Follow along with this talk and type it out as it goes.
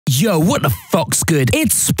Yo, what the fuck's good?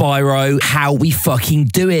 It's Spyro. How we fucking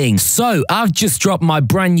doing? So, I've just dropped my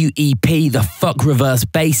brand new EP, the Fuck Reverse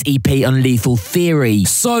Bass EP on Lethal Theory.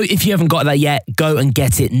 So, if you haven't got that yet, go and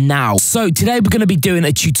get it now. So, today we're going to be doing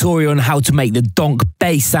a tutorial on how to make the Donk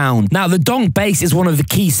bass sound. Now, the Donk bass is one of the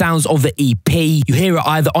key sounds of the EP. You hear it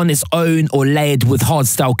either on its own or layered with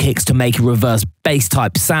hardstyle kicks to make a reverse bass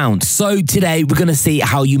type sound. So, today we're going to see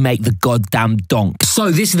how you make the goddamn Donk.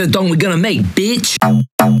 So, this is the Donk we're going to make, bitch.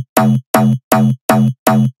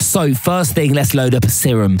 So first thing, let's load up a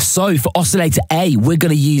SERUM. So for oscillator A, we're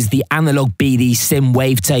going to use the analog BD sim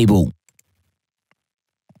wavetable.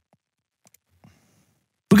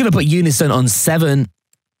 We're going to put unison on 7.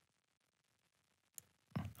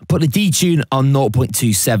 Put the detune on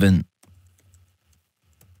 0.27.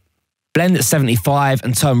 Blend at 75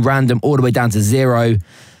 and turn random all the way down to 0.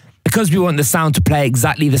 Because we want the sound to play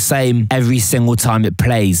exactly the same every single time it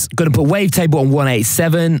plays. Going to put wavetable on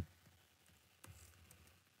 187.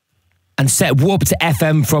 And set warp to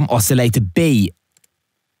FM from oscillator B.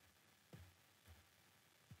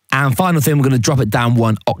 And final thing, we're going to drop it down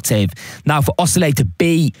 1 octave. Now for oscillator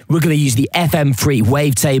B, we're going to use the FM3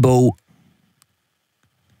 wavetable.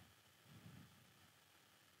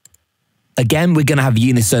 Again, we're going to have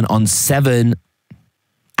unison on 7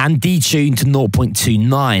 and detune to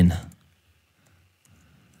 0.29.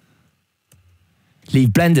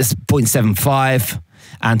 Leave blend at 0.75.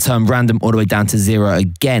 And turn random all the way down to 0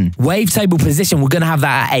 again. Wavetable position, we're going to have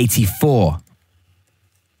that at 84.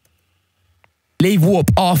 Leave warp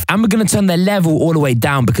off, and we're going to turn the level all the way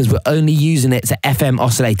down because we're only using it to FM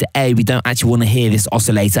oscillator A. We don't actually want to hear this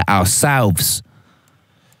oscillator ourselves.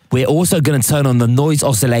 We're also going to turn on the noise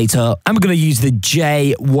oscillator, and we're going to use the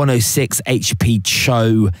J106 HP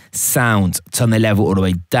Cho sound. Turn the level all the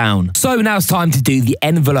way down. So now it's time to do the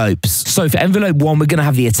envelopes. So for envelope 1, we're going to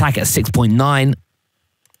have the attack at 6.9.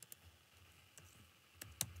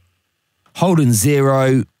 Holding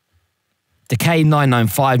 0, decay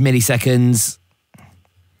 995 milliseconds,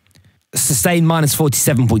 sustain minus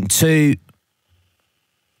 47.2,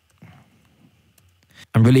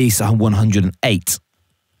 and release 108.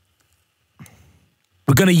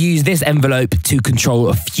 We're going to use this envelope to control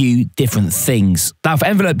a few different things. Now for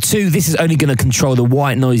envelope 2, this is only going to control the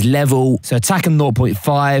white noise level. So attack on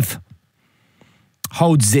 0.5,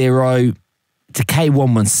 hold 0, decay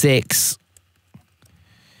 116,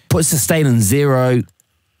 put sustain on 0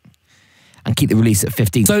 and keep the release at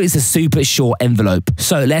 15. So it's a super short envelope.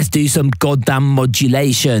 So let's do some goddamn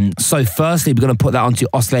modulation. So firstly, we're going to put that onto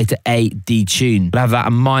oscillator A detune. We'll have that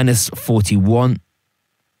at minus 41.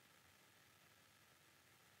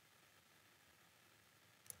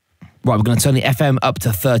 Right, we're going to turn the FM up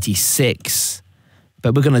to 36.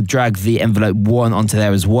 But we're going to drag the envelope 1 onto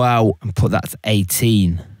there as well and put that to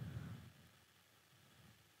 18.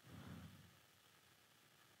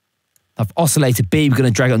 Of oscillator B, we're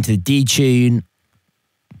going to drag it onto the detune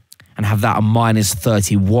and have that on minus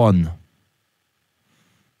 31.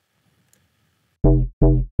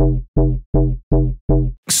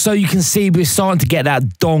 So you can see we're starting to get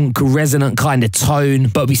that donk resonant kind of tone,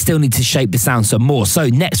 but we still need to shape the sound some more. So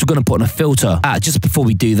next we're going to put on a filter. Just before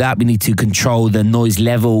we do that, we need to control the noise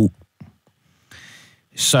level.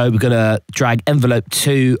 So we're going to drag envelope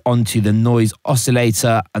 2 onto the noise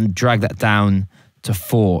oscillator and drag that down to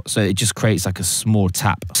 4, so it just creates like a small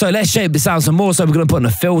tap. So let's shape the sound some more. So we're going to put in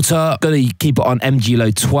a filter, going to keep it on MG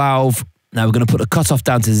low 12. Now we're going to put the cutoff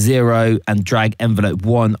down to 0 and drag envelope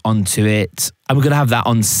 1 onto it, and we're going to have that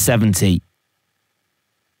on 70.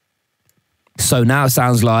 So now it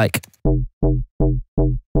sounds like, and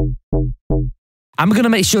we're going to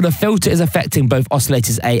make sure the filter is affecting both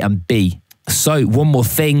oscillators A and B. So one more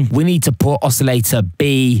thing, we need to put oscillator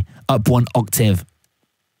B up 1 octave.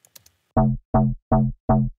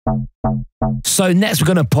 So next we're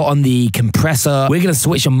going to put on the compressor. We're going to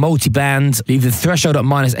switch on multiband, leave the threshold at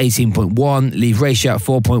minus 18.1, leave ratio at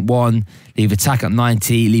 4.1, leave attack at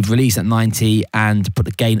 90, leave release at 90, and put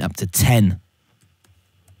the gain up to 10.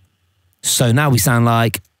 So now we sound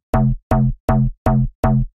like...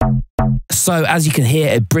 So as you can hear,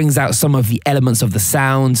 it brings out some of the elements of the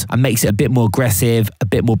sound and makes it a bit more aggressive, a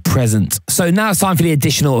bit more present. So now it's time for the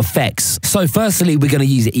additional effects. So firstly, we're going to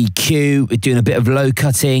use the EQ. We're doing a bit of low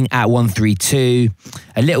cutting at 132,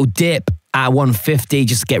 a little dip at 150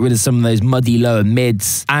 just to get rid of some of those muddy lower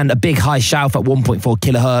mids, and a big high shelf at 1.4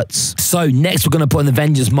 kilohertz. So next we're going to put in the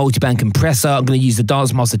Vengeance multiband compressor. I'm going to use the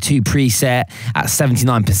Dance Master 2 preset at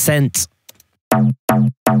 79%.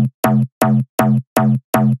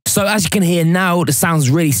 So as you can hear now, the sound's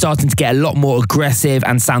really starting to get a lot more aggressive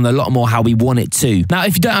and sound a lot more how we want it to. Now,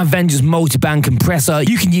 if you don't have Vengeance multiband compressor,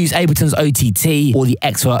 you can use Ableton's OTT or the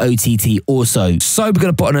Expert OTT also. So we're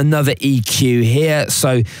going to put on another EQ here.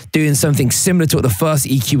 So doing something similar to what the first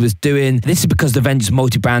EQ was doing. This is because the Vengeance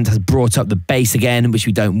multiband has brought up the bass again, which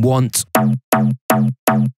we don't want.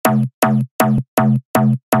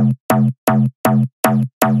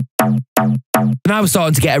 Now we're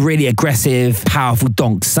starting to get a really aggressive, powerful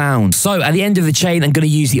donk sound. So at the end of the chain, I'm going to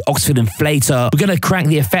use the Oxford inflator. We're going to crank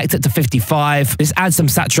the effect up to 55. This adds some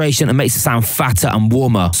saturation and makes it sound fatter and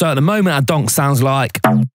warmer. So at the moment, our donk sounds like...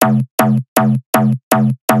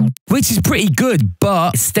 which is pretty good,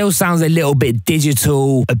 but it still sounds a little bit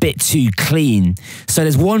digital, a bit too clean. So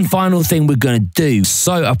there's one final thing we're going to do.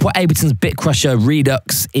 So I put Ableton's Bit Crusher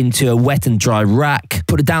Redux into a wet and dry rack,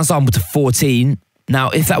 put the downsample to 14. Now,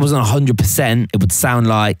 if that was on 100%, it would sound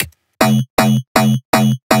like...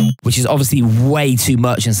 which is obviously way too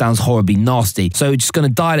much and sounds horribly nasty. So we're just going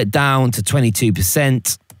to dial it down to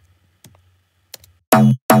 22%.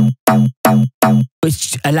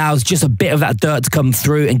 Which allows just a bit of that dirt to come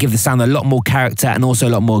through and give the sound a lot more character and also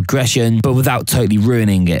a lot more aggression, but without totally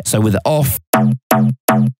ruining it. So with it off,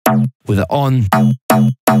 with it on,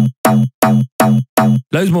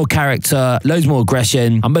 loads more character, loads more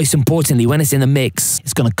aggression, and most importantly, when it's in the mix,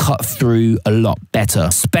 it's going to cut through a lot better,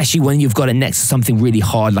 especially when you've got it next to something really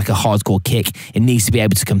hard like a hardcore kick. It needs to be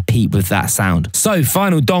able to compete with that sound. So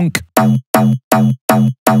final donk.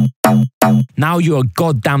 Now you're a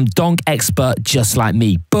goddamn donk expert just like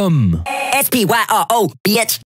me. Boom. SPYRO, bitch.